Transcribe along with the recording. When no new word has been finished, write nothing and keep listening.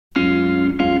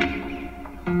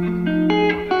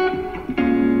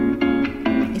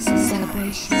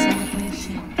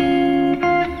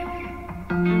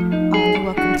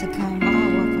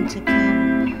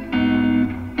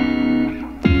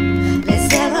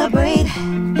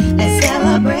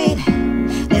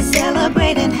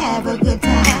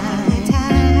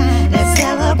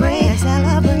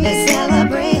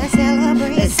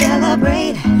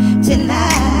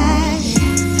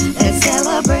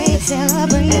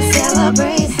Let's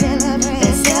celebrate,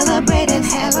 let's celebrate and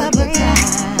have a good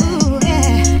time. Ooh,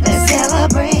 yeah. Let's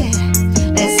celebrate,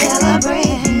 let's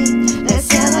celebrate, let's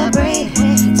celebrate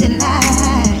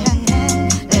tonight.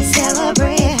 Let's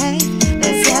celebrate,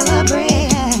 let's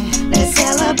celebrate, let's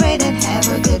celebrate and have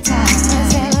a good time.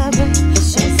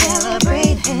 Let's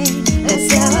celebrate, let's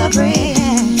celebrate,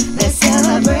 let's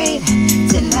celebrate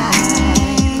tonight.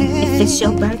 If it's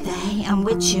your birthday, I'm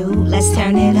with you, let's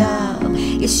turn it up.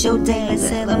 It's your day, let's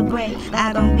celebrate.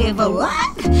 I don't give a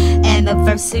what.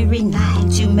 Anniversary night,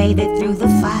 you made it through the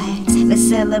fight. Let's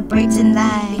celebrate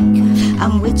tonight.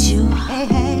 I'm with you.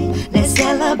 Let's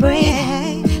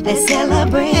celebrate. Let's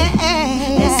celebrate.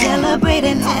 Let's celebrate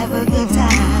and have a good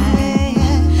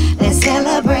time. Let's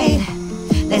celebrate.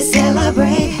 Let's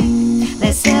celebrate.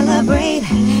 Let's celebrate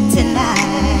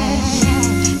tonight.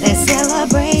 Let's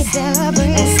celebrate.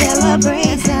 Let's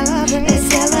celebrate. Let's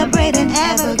celebrate and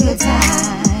have a good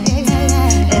time.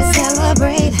 Let's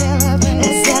celebrate.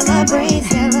 Let's celebrate.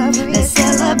 Let's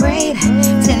celebrate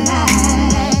tonight.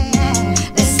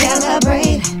 Let's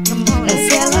celebrate. Let's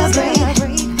celebrate.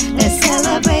 Let's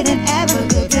celebrate and have a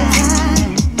good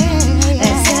time.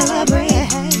 Let's celebrate.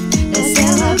 Let's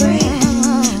celebrate.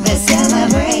 Let's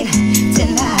celebrate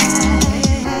tonight.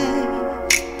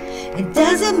 It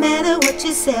doesn't matter what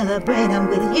you celebrate, I'm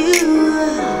with you.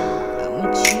 I'm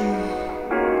with you.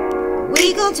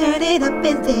 We gon' turn it up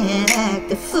and then act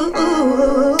the fool.